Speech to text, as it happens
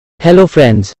Hello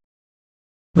friends.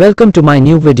 Welcome to my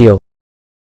new video.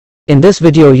 In this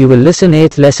video you will listen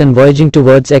 8th lesson Voyaging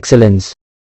towards excellence.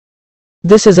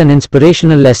 This is an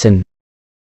inspirational lesson.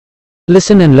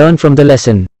 Listen and learn from the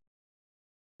lesson.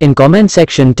 In comment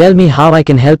section tell me how I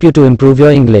can help you to improve your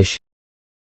English.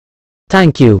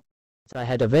 Thank you. I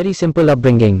had a very simple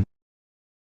upbringing.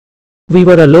 We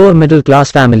were a lower middle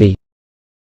class family.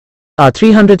 Our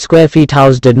 300 square feet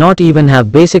house did not even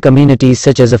have basic amenities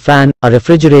such as a fan, a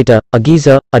refrigerator, a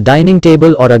geyser, a dining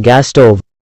table or a gas stove.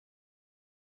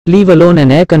 Leave alone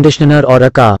an air conditioner or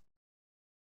a car.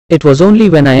 It was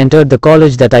only when I entered the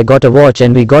college that I got a watch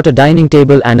and we got a dining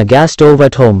table and a gas stove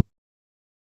at home.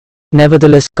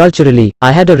 Nevertheless, culturally,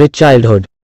 I had a rich childhood.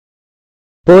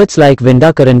 Poets like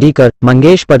Vinda Karandikar,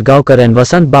 Mangesh Padgaonkar and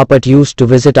Vasant Bapat used to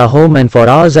visit our home, and for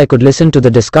hours I could listen to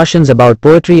the discussions about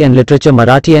poetry and literature,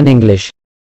 Marathi and English.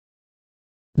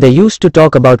 They used to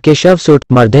talk about Keshav Sut,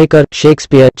 Mardhekar,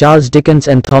 Shakespeare, Charles Dickens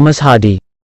and Thomas Hardy.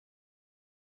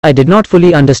 I did not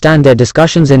fully understand their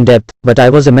discussions in depth, but I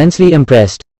was immensely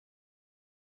impressed.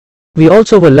 We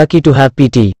also were lucky to have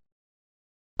P.T.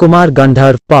 Kumar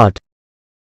Gandharv, Part.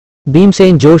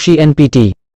 Bhimsen Joshi and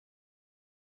P.T.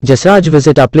 Jasraj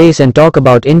visit our place and talk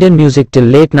about Indian music till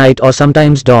late night or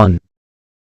sometimes dawn.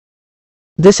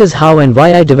 This is how and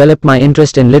why I developed my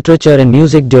interest in literature and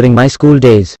music during my school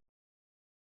days.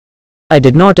 I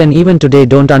did not and even today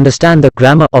don't understand the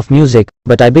grammar of music,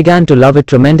 but I began to love it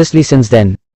tremendously since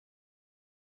then.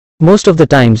 Most of the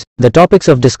times, the topics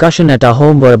of discussion at our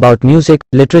home were about music,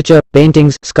 literature,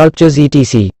 paintings, sculptures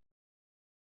etc.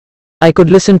 I could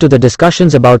listen to the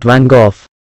discussions about Van Gogh,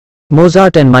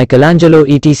 Mozart and Michelangelo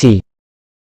etc.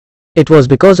 It was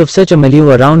because of such a milieu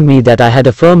around me that I had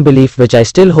a firm belief, which I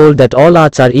still hold, that all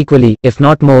arts are equally, if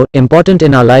not more, important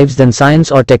in our lives than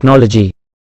science or technology.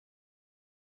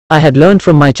 I had learned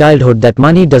from my childhood that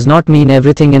money does not mean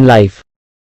everything in life.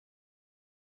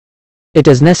 It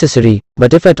is necessary,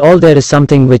 but if at all there is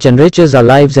something which enriches our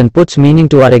lives and puts meaning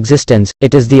to our existence,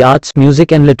 it is the arts,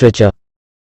 music and literature.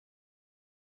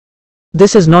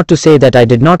 This is not to say that I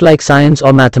did not like science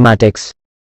or mathematics.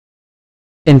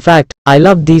 In fact, I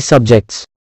loved these subjects.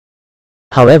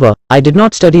 However, I did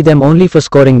not study them only for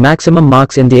scoring maximum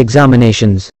marks in the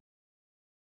examinations.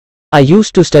 I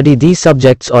used to study these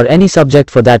subjects, or any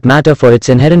subject for that matter, for its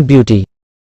inherent beauty.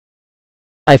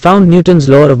 I found Newton's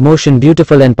law of motion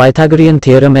beautiful and Pythagorean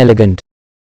theorem elegant.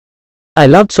 I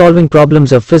loved solving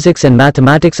problems of physics and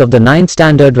mathematics of the 9th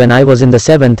standard when I was in the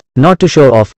 7th, not to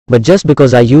show off, but just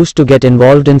because I used to get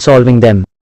involved in solving them.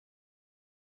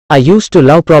 I used to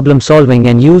love problem solving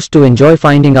and used to enjoy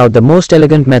finding out the most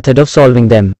elegant method of solving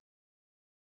them.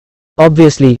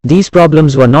 Obviously, these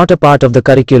problems were not a part of the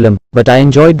curriculum, but I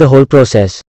enjoyed the whole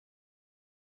process.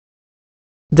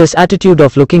 This attitude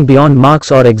of looking beyond marks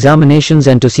or examinations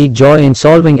and to seek joy in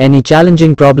solving any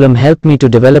challenging problem helped me to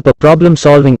develop a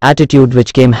problem-solving attitude,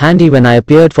 which came handy when I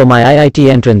appeared for my IIT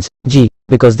entrance,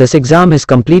 because this exam is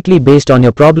completely based on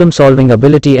your problem-solving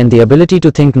ability and the ability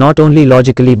to think not only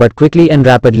logically but quickly and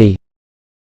rapidly.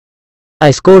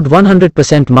 I scored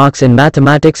 100% marks in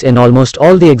mathematics in almost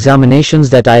all the examinations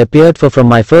that I appeared for from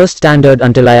my first standard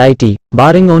until IIT,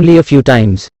 barring only a few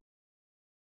times.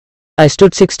 I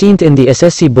stood 16th in the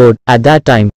HSC board. At that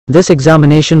time, this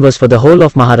examination was for the whole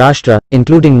of Maharashtra,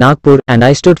 including Nagpur, and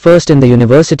I stood first in the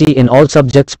university in all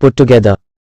subjects put together.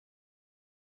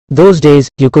 Those days,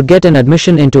 you could get an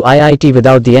admission into IIT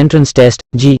without the entrance test,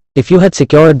 if you had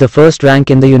secured the first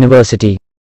rank in the university.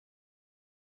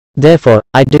 Therefore,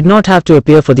 I did not have to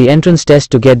appear for the entrance test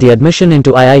to get the admission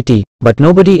into IIT, but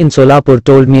nobody in Solapur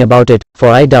told me about it, for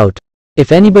I doubt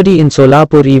if anybody in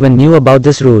Solapur even knew about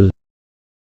this rule.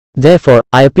 Therefore,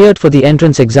 I appeared for the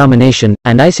entrance examination,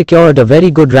 and I secured a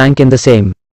very good rank in the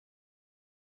same.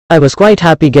 I was quite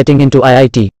happy getting into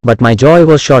IIT, but my joy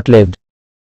was short-lived.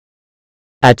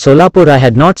 At Solapur I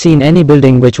had not seen any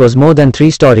building which was more than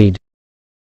 3-storied.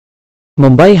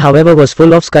 Mumbai, however, was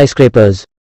full of skyscrapers.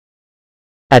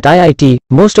 At IIT,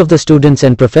 most of the students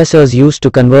and professors used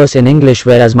to converse in English,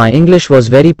 whereas my English was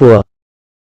very poor.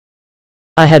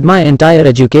 I had my entire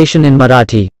education in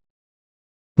Marathi.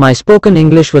 My spoken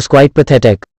English was quite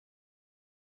pathetic.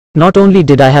 Not only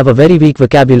did I have a very weak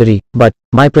vocabulary, but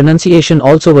my pronunciation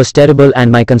also was terrible, and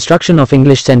my construction of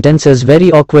English sentences very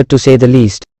awkward to say the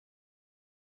least.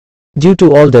 Due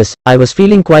to all this, I was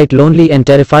feeling quite lonely and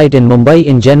terrified in Mumbai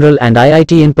in general and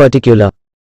IIT in particular.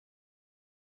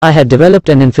 I had developed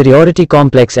an inferiority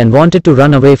complex and wanted to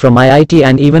run away from IIT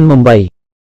and even Mumbai.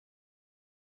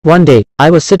 One day,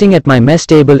 I was sitting at my mess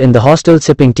table in the hostel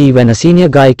sipping tea when a senior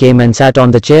guy came and sat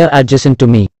on the chair adjacent to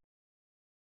me.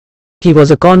 He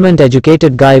was a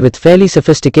convent-educated guy with fairly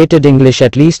sophisticated English,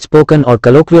 at least spoken or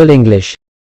colloquial English.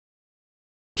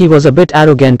 He was a bit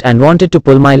arrogant and wanted to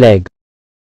pull my leg.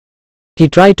 He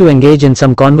tried to engage in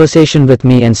some conversation with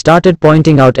me and started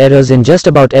pointing out errors in just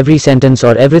about every sentence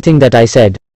or everything that I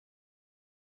said.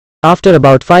 After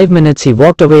about 5 minutes he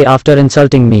walked away after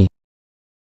insulting me.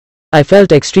 I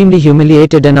felt extremely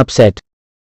humiliated and upset.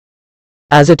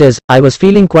 As it is, I was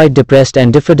feeling quite depressed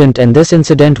and diffident, and this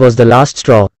incident was the last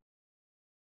straw.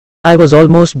 I was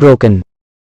almost broken.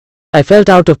 I felt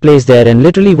out of place there and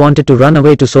literally wanted to run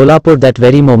away to Solapur that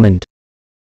very moment.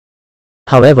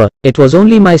 However, it was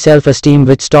only my self-esteem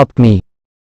which stopped me.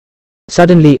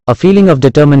 Suddenly, a feeling of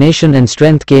determination and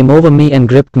strength came over me and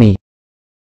gripped me.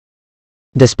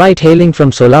 Despite hailing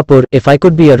from Solapur, if I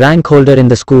could be a rank holder in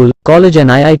the school, college and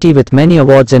IIT with many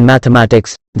awards in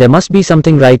mathematics, there must be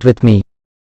something right with me.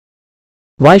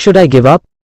 Why should I give up?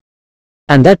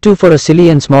 And that too for a silly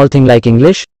and small thing like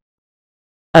English?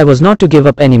 I was not to give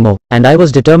up anymore, and I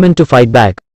was determined to fight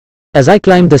back. As I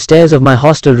climbed the stairs of my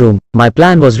hostel room, my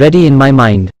plan was ready in my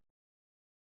mind.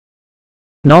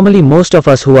 Normally most of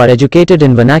us who are educated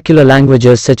in vernacular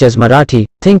languages such as Marathi,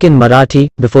 think in Marathi,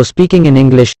 before speaking in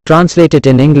English, translate it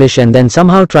in English and then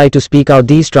somehow try to speak out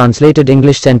these translated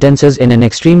English sentences in an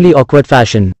extremely awkward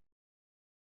fashion.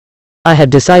 I had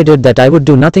decided that I would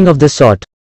do nothing of this sort.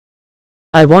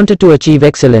 I wanted to achieve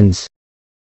excellence.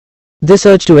 This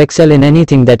urge to excel in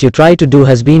anything that you try to do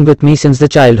has been with me since the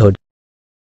childhood.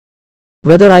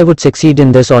 Whether I would succeed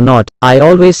in this or not, I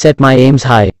always set my aims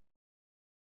high.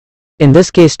 In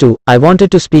this case too, I wanted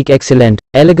to speak excellent,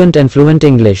 elegant and fluent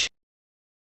English.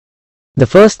 The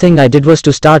first thing I did was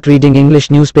to start reading English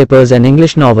newspapers and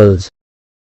English novels.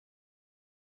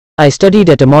 I studied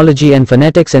etymology and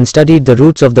phonetics and studied the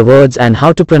roots of the words and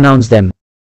how to pronounce them.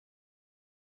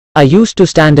 I used to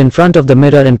stand in front of the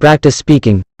mirror and practice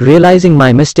speaking, realizing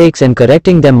my mistakes and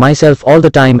correcting them myself all the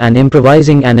time and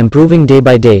improvising and improving day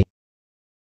by day.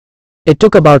 It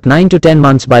took about 9 to 10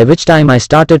 months, by which time I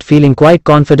started feeling quite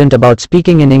confident about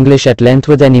speaking in English at length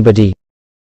with anybody.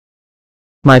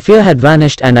 My fear had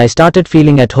vanished and I started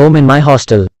feeling at home in my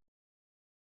hostel.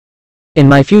 In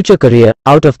my future career,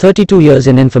 out of 32 years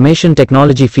in information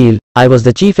technology field, I was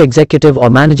the chief executive or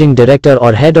managing director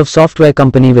or head of software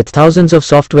company with thousands of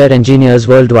software engineers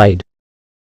worldwide.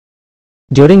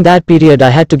 During that period I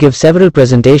had to give several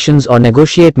presentations or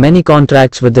negotiate many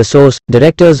contracts with the source,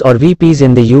 directors or VPs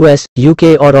in the US,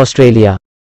 UK or Australia.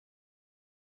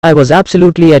 I was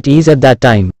absolutely at ease at that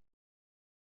time.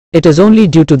 It is only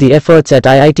due to the efforts at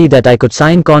IIT that I could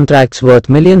sign contracts worth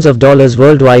millions of dollars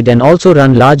worldwide and also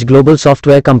run large global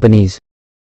software companies.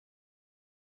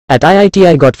 At IIT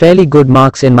I got fairly good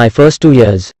marks in my first 2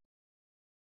 years.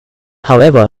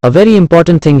 However, a very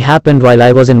important thing happened while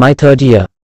I was in my third year.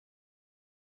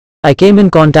 I came in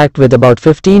contact with about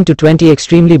 15 to 20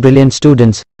 extremely brilliant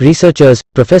students, researchers,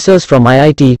 professors from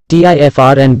IIT,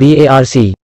 TIFR and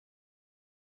BARC.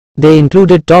 They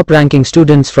included top-ranking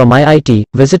students from IIT,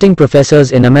 visiting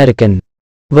professors in American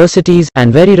universities,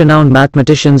 and very renowned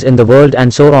mathematicians in the world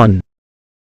and so on.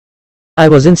 I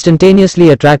was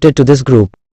instantaneously attracted to this group.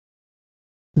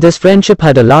 This friendship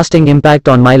had a lasting impact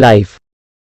on my life.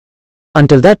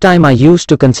 Until that time I used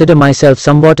to consider myself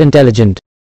somewhat intelligent.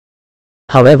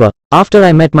 However, after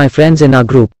I met my friends in our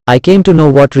group, I came to know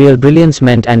what real brilliance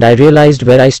meant and I realized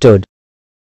where I stood.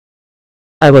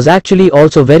 I was actually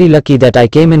also very lucky that I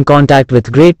came in contact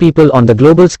with great people on the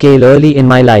global scale early in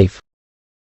my life.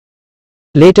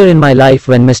 Later in my life,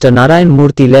 when Mr. Narayan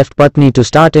Murthy left Patni to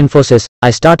start Infosys,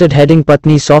 I started heading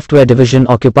Patni's software division,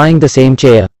 occupying the same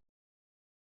chair.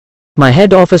 My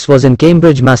head office was in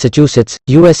Cambridge, Massachusetts,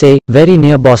 USA, very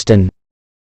near Boston.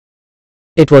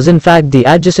 It was in fact the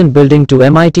adjacent building to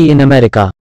MIT in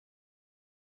America.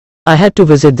 I had to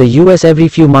visit the US every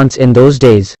few months in those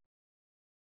days.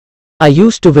 I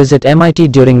used to visit MIT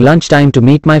during lunchtime to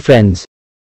meet my friends.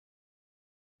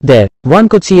 There, one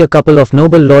could see a couple of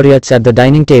Nobel laureates at the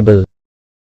dining table.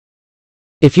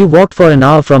 If you walked for an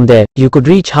hour from there, you could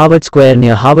reach Harvard Square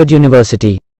near Harvard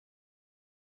University.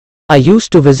 I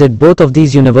used to visit both of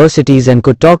these universities and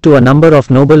could talk to a number of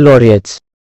Nobel laureates.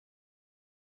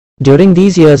 During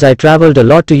these years I traveled a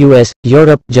lot to US,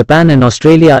 Europe, Japan and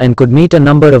Australia and could meet a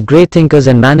number of great thinkers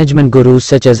and management gurus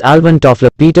such as Alvin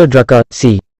Toffler, Peter Drucker,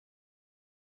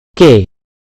 C.K.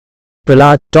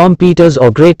 Prahlad, Tom Peters or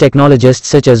great technologists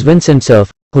such as Vincent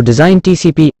Cerf, who designed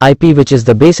TCP/IP, which is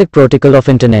the basic protocol of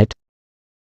Internet.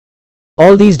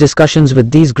 All these discussions with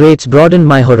these greats broadened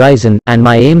my horizon and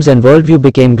my aims and worldview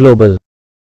became global.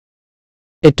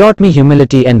 It taught me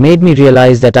humility and made me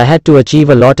realize that I had to achieve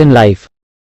a lot in life.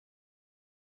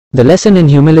 The lesson in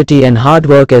humility and hard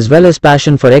work as well as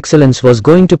passion for excellence was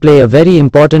going to play a very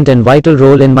important and vital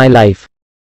role in my life.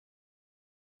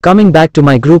 Coming back to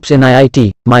my groups in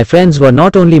IIT, my friends were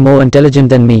not only more intelligent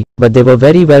than me, but they were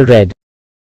very well read.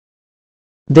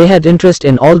 They had interest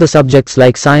in all the subjects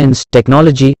like science,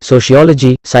 technology,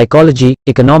 sociology, psychology,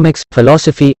 economics,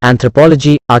 philosophy,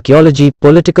 anthropology, archaeology,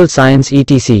 political science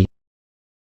etc.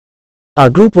 Our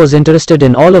group was interested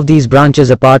in all of these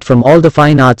branches apart from all the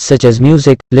fine arts such as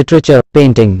music, literature,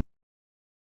 painting.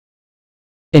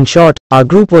 In short, our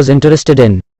group was interested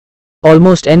in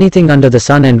almost anything under the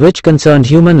sun and which concerned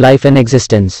human life and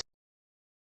existence.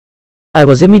 I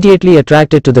was immediately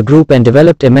attracted to the group and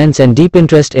developed immense and deep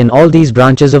interest in all these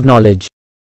branches of knowledge.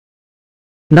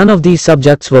 None of these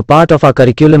subjects were part of our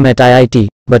curriculum at IIT,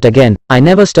 but again, I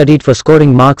never studied for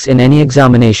scoring marks in any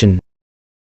examination.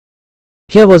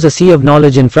 Here was a sea of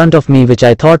knowledge in front of me which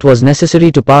I thought was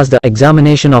necessary to pass the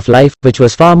examination of life, which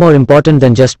was far more important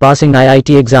than just passing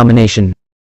IIT examination.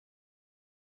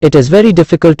 It is very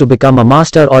difficult to become a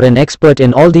master or an expert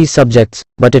in all these subjects,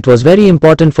 but it was very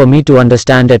important for me to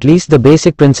understand at least the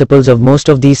basic principles of most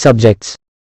of these subjects.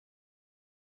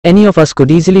 Any of us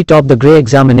could easily top the GRE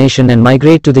examination and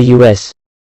migrate to the US.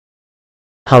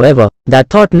 However, that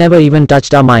thought never even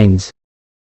touched our minds.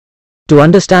 To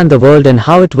understand the world and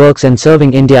how it works and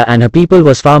serving India and her people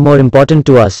was far more important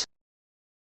to us.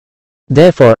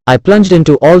 Therefore, I plunged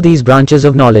into all these branches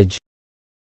of knowledge.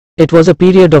 It was a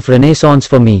period of renaissance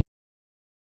for me.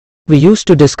 We used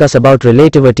to discuss about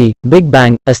relativity, Big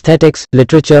Bang, aesthetics,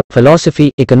 literature,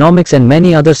 philosophy, economics and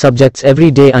many other subjects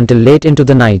every day until late into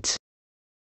the nights.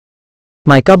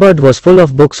 My cupboard was full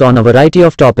of books on a variety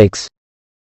of topics.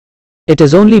 It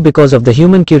is only because of the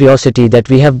human curiosity that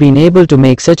we have been able to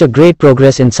make such a great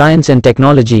progress in science and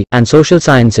technology and social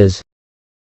sciences.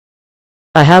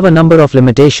 I have a number of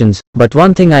limitations, but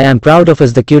one thing I am proud of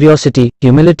is the curiosity,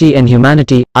 humility and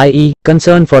humanity, i.e.,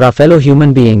 concern for our fellow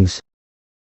human beings.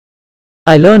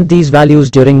 I learned these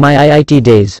values during my IIT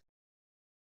days.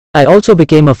 I also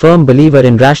became a firm believer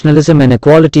in rationalism and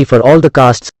equality for all the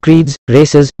castes, creeds,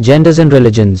 races, genders and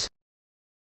religions.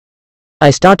 I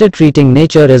started treating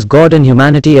nature as God and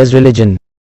humanity as religion.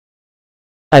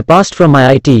 I passed from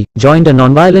IIT, joined a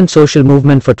nonviolent social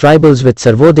movement for tribals with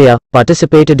Sarvodaya,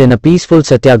 participated in a peaceful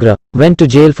satyagraha, went to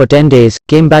jail for 10 days,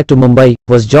 came back to Mumbai,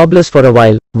 was jobless for a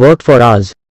while, worked for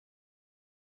hours.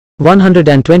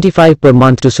 125 per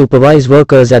month to supervise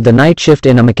workers at the night shift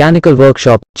in a mechanical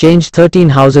workshop, changed 13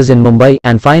 houses in Mumbai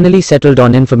and finally settled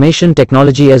on information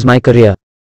technology as my career.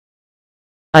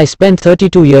 I spent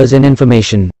 32 years in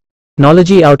information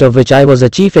technology, out of which I was a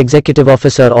chief executive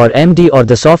officer or MD or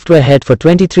the software head for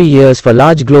 23 years for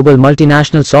large global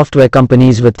multinational software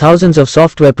companies with thousands of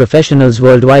software professionals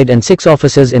worldwide and 6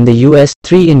 offices in the US,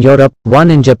 3 in Europe,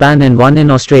 1 in Japan and 1 in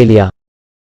Australia.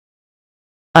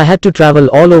 I had to travel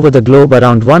all over the globe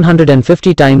around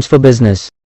 150 times for business.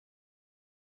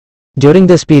 During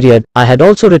this period, I had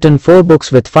also written 4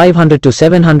 books with 500 to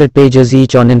 700 pages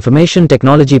each on information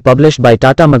technology published by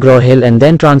Tata McGraw-Hill and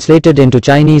then translated into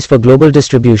Chinese for global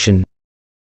distribution.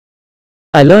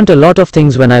 I learnt a lot of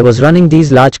things when I was running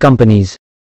these large companies.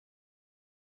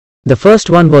 The first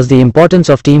one was the importance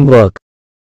of teamwork.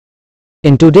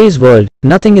 In today's world,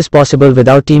 nothing is possible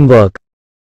without teamwork.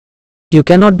 You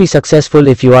cannot be successful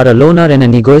if you are a loner and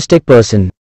an egoistic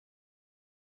person.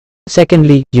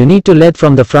 Secondly, you need to lead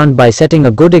from the front by setting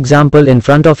a good example in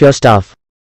front of your staff.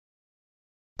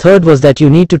 Third was that you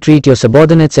need to treat your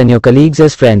subordinates and your colleagues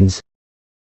as friends.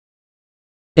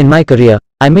 In my career,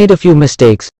 I made a few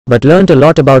mistakes, but learnt a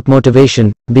lot about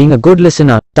motivation, being a good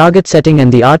listener, target setting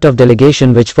and the art of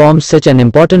delegation, which forms such an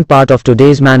important part of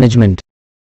today's management.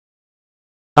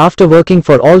 After working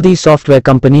for all these software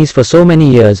companies for so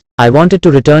many years, I wanted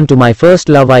to return to my first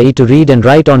love, i.e. to read and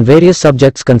write on various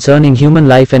subjects concerning human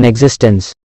life and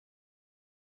existence.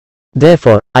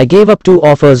 Therefore, I gave up 2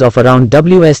 offers of around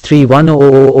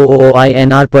Rs310,000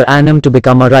 INR per annum to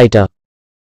become a writer.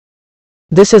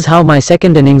 This is how my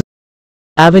second innings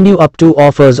avenue up 2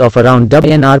 offers of around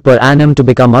INR per annum to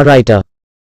become a writer.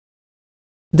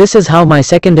 This is how my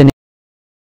second innings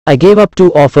I gave up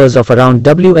 2 offers of around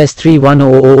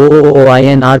Rs310,000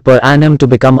 INR per annum to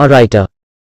become a writer.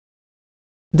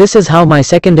 This is how my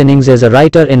second innings as a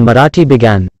writer in Marathi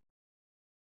began.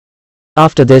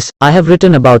 After this, I have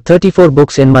written about 34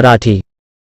 books in Marathi.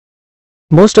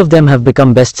 Most of them have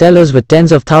become bestsellers with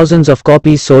tens of thousands of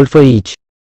copies sold for each.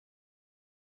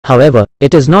 However,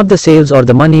 it is not the sales or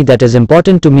the money that is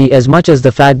important to me as much as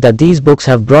the fact that these books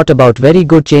have brought about very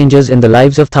good changes in the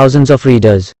lives of thousands of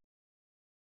readers.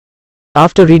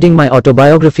 After reading my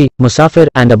autobiography, Musafir,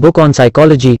 and a book on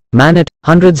psychology,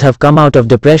 hundreds have come out of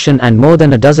depression and more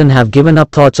than a dozen have given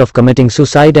up thoughts of committing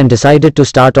suicide and decided to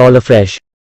start all afresh.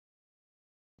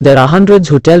 There are hundreds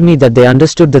who tell me that they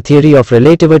understood the theory of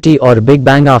relativity or Big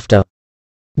Bang after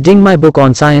reading my book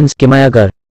on science,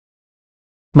 Kimayagar.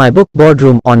 My book,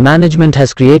 Boardroom, on management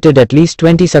has created at least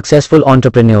 20 successful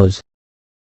entrepreneurs.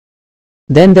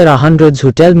 Then there are hundreds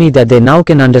who tell me that they now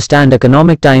can understand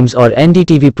Economic Times or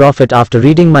NDTV Profit after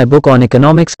reading my book on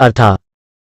economics, Artha.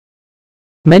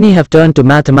 Many have turned to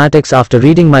mathematics after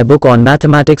reading my book on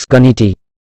mathematics, Ganiti.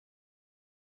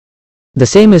 The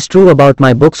same is true about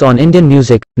my books on Indian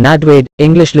music, Nadwade,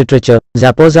 English literature,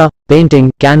 Zapoza,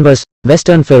 painting, canvas,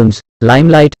 Western films,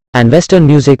 Limelight, and Western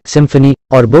music, Symphony,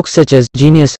 or books such as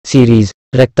Genius, Series,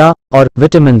 Rekta, or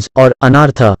Vitamins, or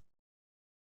Anartha.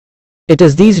 It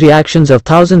is these reactions of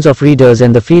thousands of readers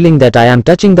and the feeling that I am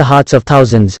touching the hearts of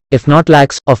thousands, if not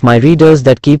lakhs, of my readers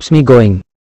that keeps me going.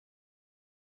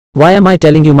 Why am I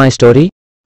telling you my story?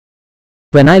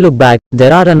 When I look back,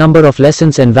 there are a number of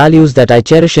lessons and values that I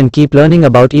cherish and keep learning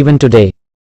about even today.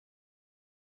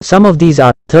 Some of these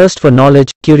are thirst for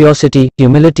knowledge, curiosity,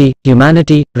 humility,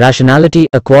 humanity, rationality,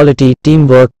 equality,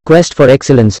 teamwork, quest for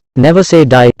excellence, never say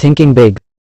die, thinking big.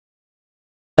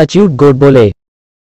 Achut god bole.